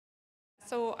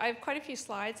So I have quite a few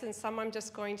slides, and some I'm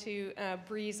just going to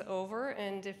breeze over.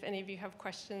 And if any of you have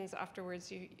questions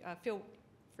afterwards, you feel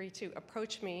free to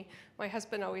approach me. My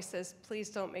husband always says, please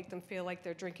don't make them feel like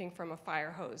they're drinking from a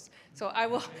fire hose. So I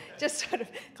will just sort of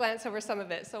glance over some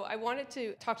of it. So I wanted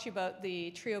to talk to you about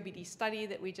the TRIO-BD study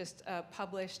that we just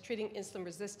published, treating insulin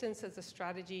resistance as a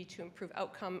strategy to improve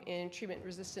outcome in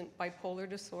treatment-resistant bipolar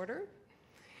disorder.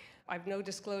 I have no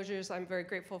disclosures. I'm very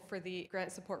grateful for the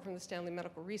grant support from the Stanley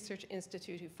Medical Research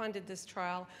Institute who funded this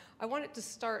trial. I wanted to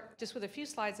start just with a few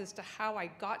slides as to how I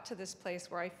got to this place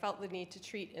where I felt the need to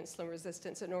treat insulin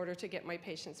resistance in order to get my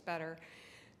patients better.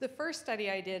 The first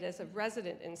study I did as a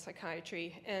resident in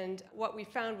psychiatry, and what we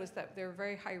found was that there were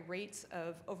very high rates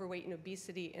of overweight and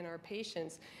obesity in our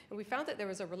patients, and we found that there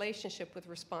was a relationship with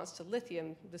response to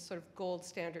lithium, the sort of gold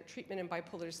standard treatment in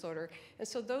bipolar disorder. And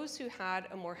so those who had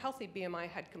a more healthy BMI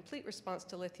had complete response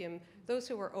to lithium, those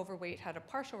who were overweight had a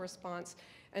partial response,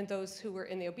 and those who were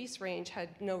in the obese range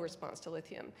had no response to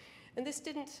lithium. And this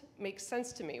didn't make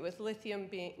sense to me. With lithium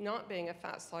not being a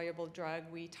fat-soluble drug,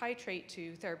 we titrate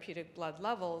to therapeutic blood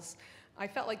levels. I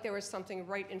felt like there was something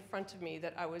right in front of me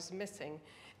that I was missing.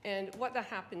 And what that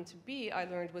happened to be, I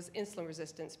learned, was insulin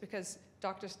resistance, because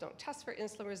doctors don't test for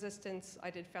insulin resistance. I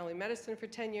did family medicine for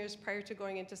 10 years prior to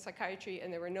going into psychiatry,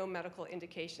 and there were no medical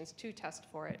indications to test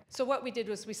for it. So what we did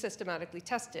was we systematically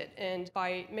tested, and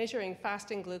by measuring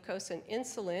fasting glucose and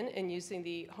insulin and using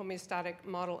the homeostatic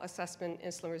model assessment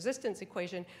insulin resistance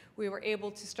equation, we were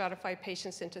able to stratify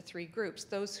patients into 3 groups: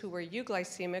 those who were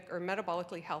euglycemic or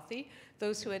metabolically healthy,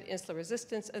 those who had insulin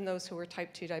resistance, and those who were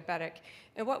type 2 diabetic.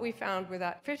 And what we found were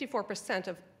that 54%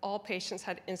 of all patients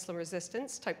had insulin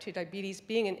resistance, type 2 diabetes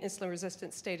being an insulin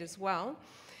resistant state as well.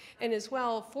 And as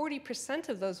well, 40%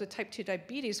 of those with type 2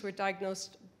 diabetes were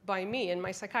diagnosed by me in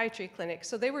my psychiatry clinic.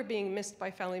 So they were being missed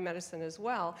by family medicine as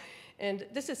well. And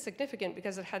this is significant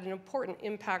because it had an important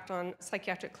impact on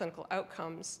psychiatric clinical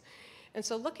outcomes. And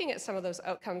so looking at some of those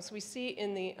outcomes, we see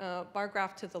in the bar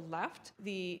graph to the left,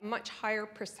 the much higher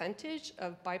percentage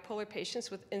of bipolar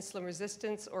patients with insulin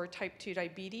resistance or type 2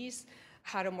 diabetes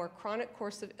had a more chronic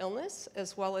course of illness,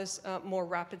 as well as more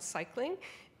rapid cycling.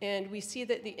 And we see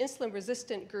that the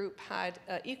insulin-resistant group had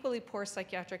equally poor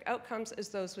psychiatric outcomes as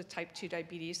those with type 2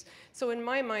 diabetes. So in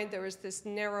my mind, there was this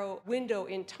narrow window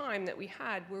in time that we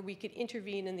had where we could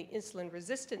intervene in the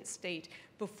insulin-resistant state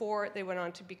before they went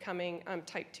on to becoming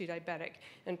type 2 diabetic,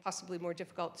 and possibly more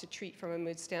difficult to treat from a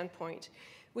mood standpoint.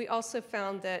 We also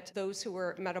found that those who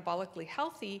were metabolically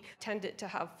healthy tended to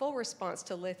have full response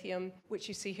to lithium, which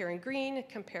you see here in green,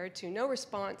 compared to no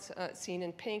response seen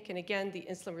in pink. And again, the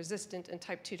insulin-resistant and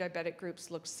type 2 diabetic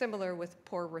groups looked similar with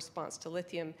poor response to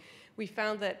lithium. We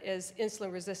found that as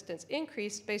insulin resistance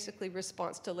increased, basically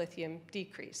response to lithium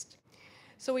decreased.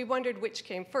 So we wondered which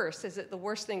came first. Is it the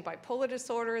worst thing, bipolar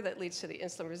disorder, that leads to the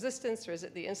insulin resistance, or is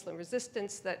it the insulin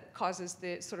resistance that causes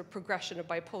the sort of progression of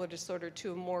bipolar disorder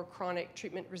to a more chronic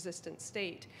treatment-resistant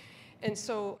state? And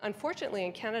so, unfortunately,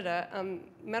 in Canada,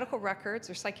 medical records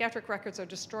or psychiatric records are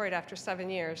destroyed after 7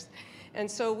 years. And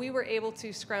so we were able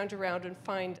to scrounge around and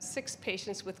find 6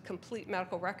 patients with complete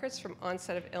medical records from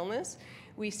onset of illness.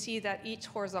 We see that each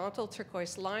horizontal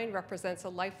turquoise line represents a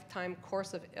lifetime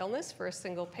course of illness for a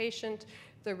single patient.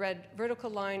 The red vertical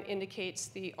line indicates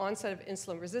the onset of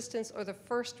insulin resistance or the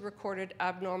first recorded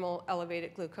abnormal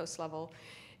elevated glucose level.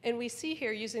 And we see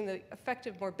here, using the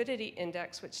effective morbidity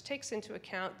index, which takes into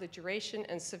account the duration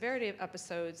and severity of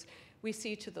episodes, we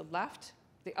see to the left,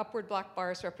 the upward black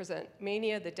bars represent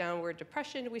mania, the downward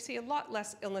depression. We see a lot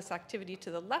less illness activity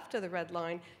to the left of the red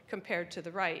line compared to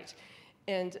the right.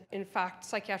 And in fact,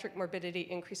 psychiatric morbidity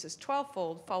increases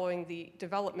 12-fold following the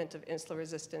development of insulin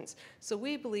resistance. So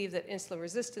we believe that insulin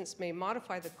resistance may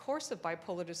modify the course of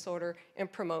bipolar disorder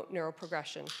and promote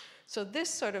neuroprogression. So this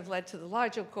sort of led to the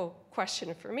logical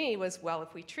question for me was, well,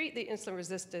 if we treat the insulin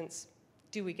resistance,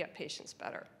 do we get patients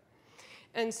better?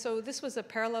 And so this was a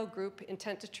parallel group,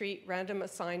 intent to treat, random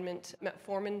assignment,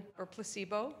 metformin or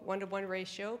placebo, 1-to-1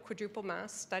 ratio, quadruple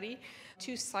mass study,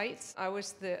 2 sites. I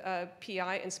was the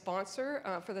PI and sponsor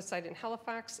for the site in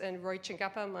Halifax, and Roy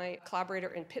Chingappa, my collaborator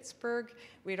in Pittsburgh.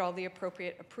 We had all the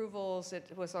appropriate approvals. It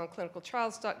was on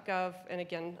clinicaltrials.gov, and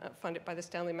again, funded by the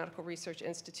Stanley Medical Research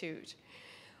Institute.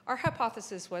 Our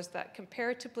hypothesis was that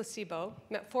compared to placebo,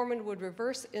 metformin would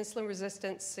reverse insulin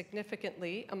resistance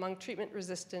significantly among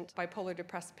treatment-resistant bipolar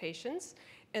depressed patients,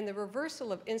 and the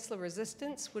reversal of insulin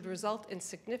resistance would result in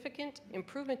significant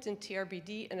improvement in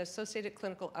TRBD and associated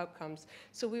clinical outcomes.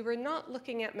 So we were not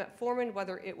looking at metformin,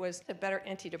 whether it was a better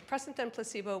antidepressant than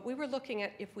placebo. We were looking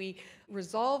at if we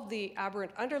resolve the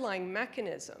aberrant underlying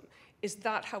mechanism, is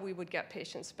that how we would get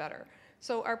patients better?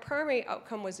 So our primary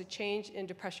outcome was a change in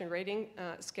depression rating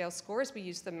scale scores. We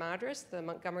used the MADRS, the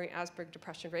Montgomery-Åsberg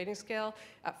Depression Rating Scale,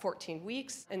 at 14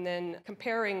 weeks, and then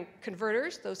comparing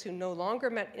converters, those who no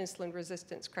longer met insulin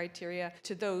resistance criteria,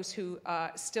 to those who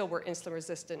still were insulin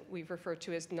resistant, we refer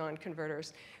to as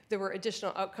non-converters. There were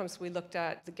additional outcomes. We looked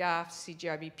at the GAF,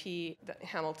 CGIBP, the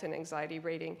Hamilton Anxiety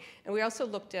Rating, and we also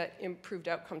looked at improved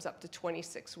outcomes up to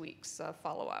 26 weeks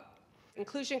follow-up.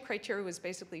 Inclusion criteria was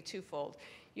basically twofold.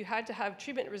 You had to have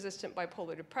treatment-resistant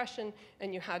bipolar depression,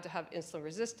 and you had to have insulin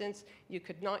resistance. You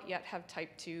could not yet have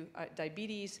type 2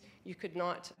 diabetes. You could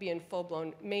not be in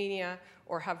full-blown mania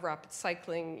or have rapid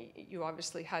cycling. You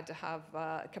obviously had to have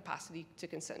capacity to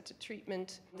consent to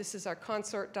treatment. This is our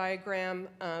CONSORT diagram.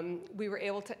 We were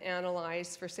able to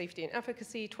analyze for safety and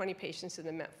efficacy 20 patients in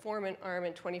the metformin arm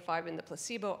and 25 in the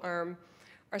placebo arm.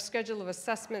 Our schedule of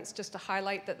assessments, just to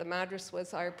highlight that the MADRS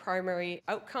was our primary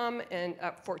outcome and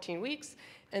at 14 weeks,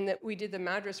 and that we did the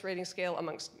MADRS rating scale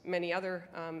amongst many other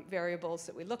variables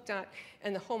that we looked at,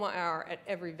 and the HOMA-IR at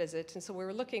every visit. And so we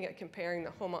were looking at comparing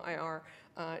the HOMA-IR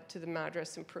to the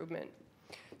MADRS improvement.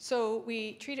 So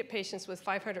we treated patients with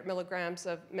 500 milligrams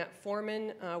of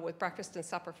metformin with breakfast and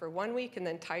supper for 1 week, and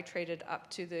then titrated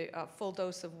up to the full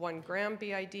dose of 1 gram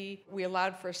BID. We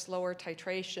allowed for slower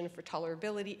titration for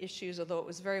tolerability issues, although it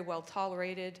was very well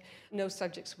tolerated. No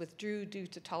subjects withdrew due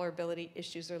to tolerability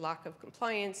issues or lack of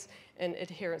compliance, and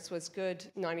adherence was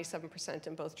good, 97%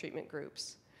 in both treatment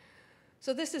groups.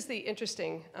 So this is the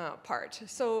interesting part.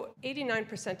 So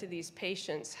 89% of these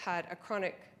patients had a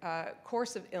chronic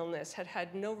course of illness,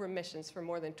 had no remissions for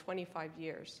more than 25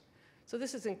 years. So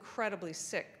this is incredibly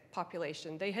sick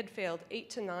population. They had failed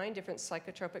 8 to 9 different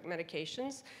psychotropic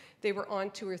medications. They were on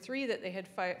 2 or 3 that they had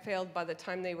failed by the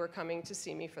time they were coming to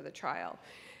see me for the trial.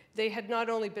 They had not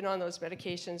only been on those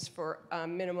medications for a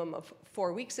minimum of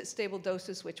 4 weeks at stable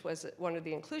doses, which was one of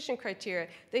the inclusion criteria,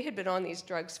 they had been on these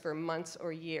drugs for months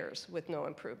or years with no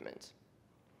improvement.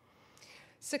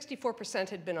 64%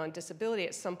 had been on disability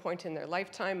at some point in their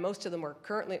lifetime. Most of them were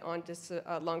currently on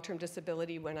long-term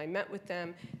disability when I met with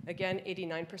them. Again,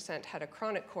 89% had a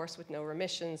chronic course with no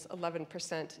remissions.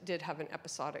 11% did have an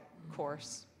episodic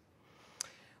course.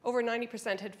 Over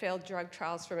 90% had failed drug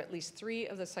trials from at least 3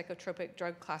 of the psychotropic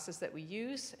drug classes that we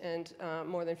use, and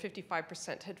more than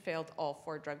 55% had failed all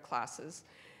 4 drug classes.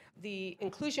 The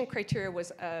inclusion criteria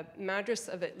was a MADRS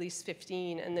of at least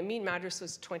 15, and the mean MADRS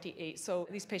was 28. So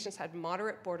these patients had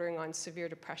moderate bordering on severe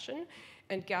depression,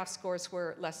 and GAF scores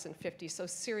were less than 50, so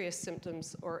serious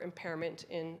symptoms or impairment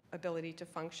in ability to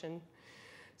function.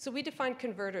 So we defined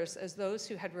converters as those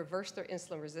who had reversed their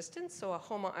insulin resistance, so a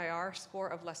HOMA-IR score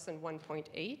of less than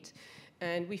 1.8.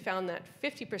 And we found that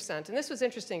 50%, and this was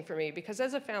interesting for me because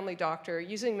as a family doctor,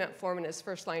 using metformin as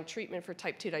first-line treatment for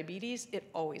type 2 diabetes, it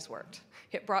always worked.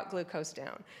 It brought glucose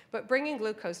down. But bringing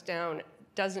glucose down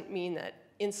doesn't mean that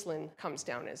insulin comes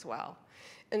down as well.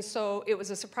 And so it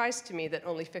was a surprise to me that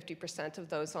only 50% of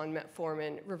those on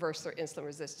metformin reversed their insulin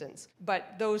resistance.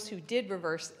 But those who did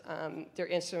reverse their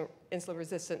insulin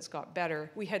resistance got better.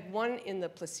 We had one in the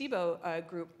placebo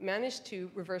group manage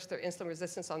to reverse their insulin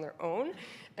resistance on their own,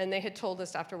 and they had told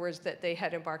us afterwards that they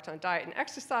had embarked on diet and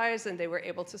exercise, and they were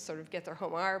able to sort of get their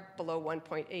HOMA-IR below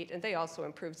 1.8, and they also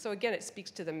improved. So again, it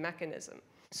speaks to the mechanism.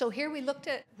 So here we looked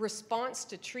at response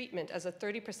to treatment as a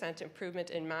 30%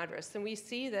 improvement in MADRS, and we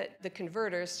see that the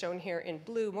converters, shown here in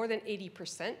blue, more than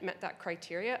 80% met that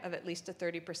criteria of at least a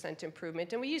 30%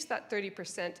 improvement. And we used that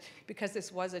 30% because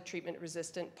this was a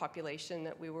treatment-resistant population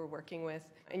that we were working with,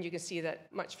 and you can see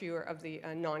that much fewer of the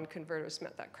non-converters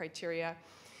met that criteria.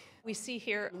 We see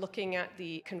here, looking at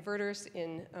the converters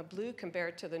in blue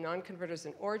compared to the non-converters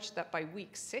in orange, that by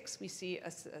week 6, we see a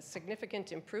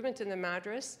significant improvement in the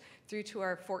MADRS through to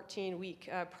our 14-week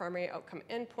primary outcome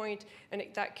endpoint, and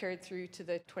that carried through to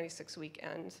the 26-week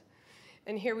end.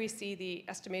 And here we see the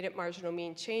estimated marginal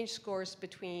mean change scores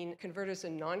between converters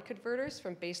and non-converters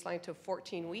from baseline to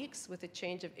 14 weeks with a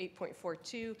change of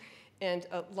 8.42 and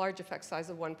a large effect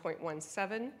size of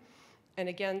 1.17. And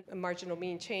again, a marginal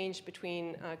mean change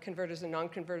between converters and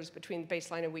non-converters between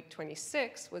baseline and week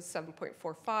 26 was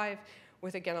 7.45,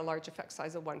 with again a large effect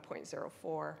size of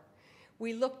 1.04.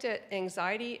 We looked at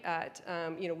anxiety at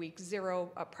week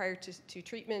 0 prior to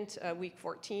treatment, week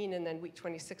 14, and then week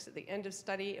 26 at the end of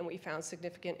study, and we found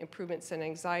significant improvements in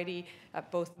anxiety at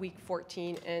both week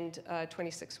 14 and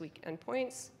 26-week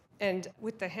endpoints. And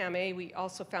with the HAM-A, we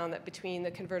also found that between the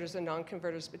converters and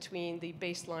non-converters between the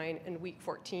baseline and week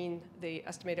 14, the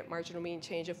estimated marginal mean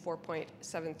change of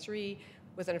 4.73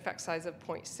 with an effect size of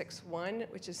 0.61,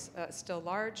 which is still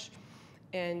large.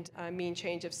 and a mean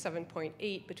change of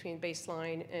 7.8 between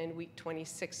baseline and week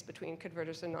 26 between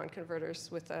converters and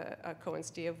non-converters with a Cohen's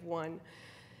d of 1.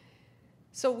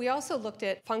 So we also looked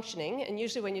at functioning, and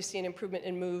usually when you see an improvement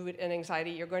in mood and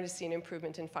anxiety, you're going to see an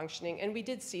improvement in functioning. And we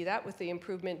did see that with the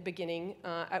improvement beginning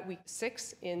at week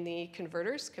 6 in the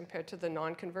converters compared to the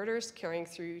non-converters, carrying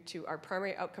through to our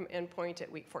primary outcome endpoint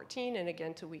at week 14 and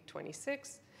again to week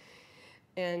 26.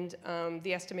 And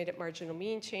the estimated marginal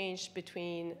mean change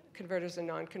between converters and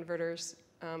non-converters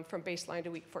from baseline to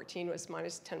week 14 was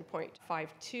minus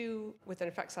 10.52 with an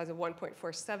effect size of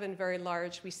 1.47, very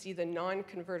large. We see the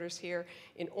non-converters here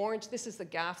in orange. This is the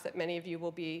graph that many of you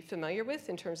will be familiar with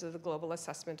in terms of the global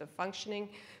assessment of functioning.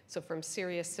 So from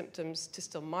serious symptoms to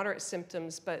still moderate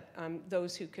symptoms, but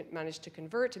those who could manage to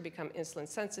convert to become insulin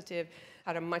sensitive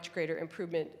had a much greater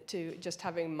improvement to just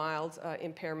having mild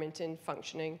impairment in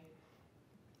functioning.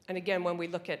 And again, when we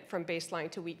look at from baseline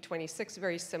to week 26,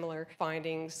 very similar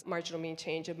findings, marginal mean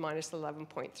change of minus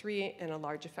 11.3 and a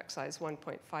large effect size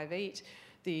 1.58.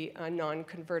 The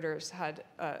non-converters had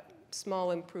a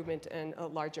small improvement and a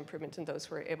large improvement in those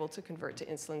who were able to convert to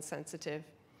insulin sensitive.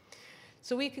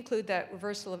 So we conclude that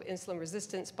reversal of insulin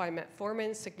resistance by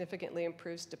metformin significantly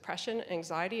improves depression,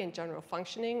 anxiety, and general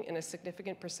functioning in a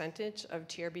significant percentage of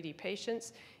TRBD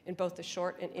patients in both the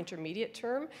short and intermediate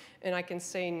term. And I can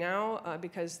say now,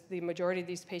 because the majority of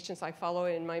these patients I follow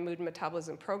in my mood and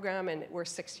metabolism program, and we're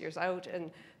 6 years out, and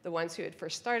the ones who had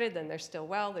first started, then they're still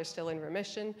well, they're still in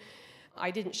remission. I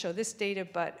didn't show this data,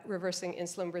 but reversing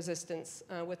insulin resistance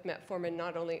with metformin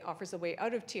not only offers a way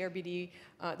out of TRBD,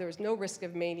 there was no risk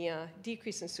of mania,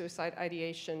 decrease in suicide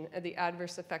ideation, and the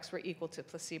adverse effects were equal to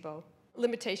placebo.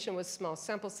 Limitation was small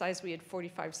sample size. We had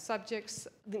 45 subjects.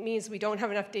 That means we don't have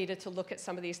enough data to look at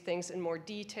some of these things in more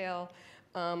detail.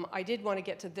 I did want to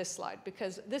get to this slide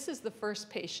because this is the first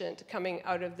patient coming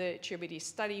out of the TRBD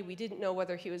study. We didn't know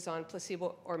whether he was on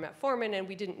placebo or metformin, and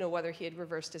we didn't know whether he had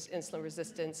reversed his insulin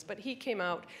resistance. But he came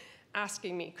out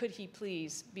asking me, could he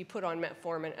please be put on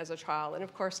metformin as a trial? And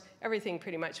of course, everything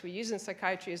pretty much we use in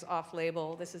psychiatry is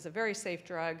off-label. This is a very safe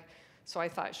drug. So I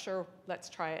thought, sure, let's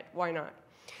try it. Why not?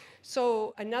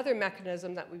 So another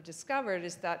mechanism that we've discovered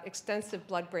is that extensive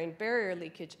blood-brain barrier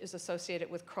leakage is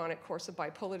associated with chronic course of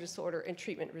bipolar disorder and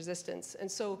treatment resistance.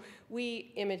 And so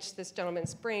we imaged this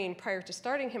gentleman's brain prior to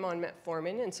starting him on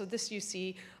metformin. And so this you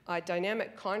see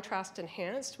dynamic contrast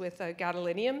enhanced with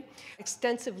gadolinium,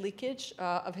 extensive leakage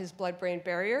of his blood-brain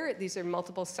barrier. These are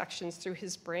multiple sections through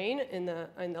his brain. In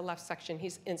the left section,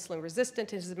 he's insulin resistant.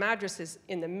 His MADRS is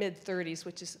in the mid-30s,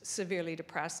 which is severely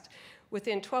depressed.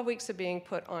 Within 12 weeks of being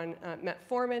put on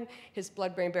metformin, his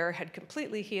blood-brain barrier had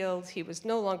completely healed. He was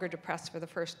no longer depressed for the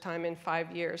first time in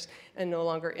 5 years and no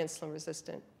longer insulin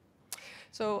resistant.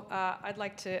 So I'd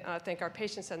like to thank our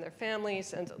patients and their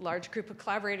families and a large group of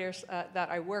collaborators that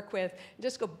I work with. And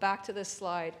just go back to this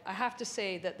slide. I have to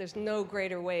say that there's no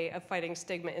greater way of fighting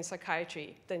stigma in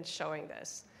psychiatry than showing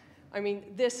this. I mean,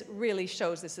 this really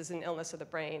shows this is an illness of the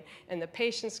brain, and the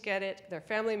patients get it, their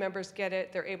family members get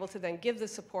it, they're able to then give the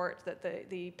support that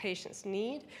the patients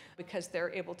need because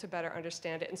they're able to better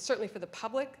understand it. And certainly for the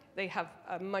public, they have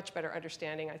a much better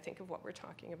understanding, I think, of what we're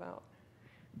talking about.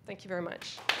 Thank you very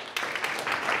much.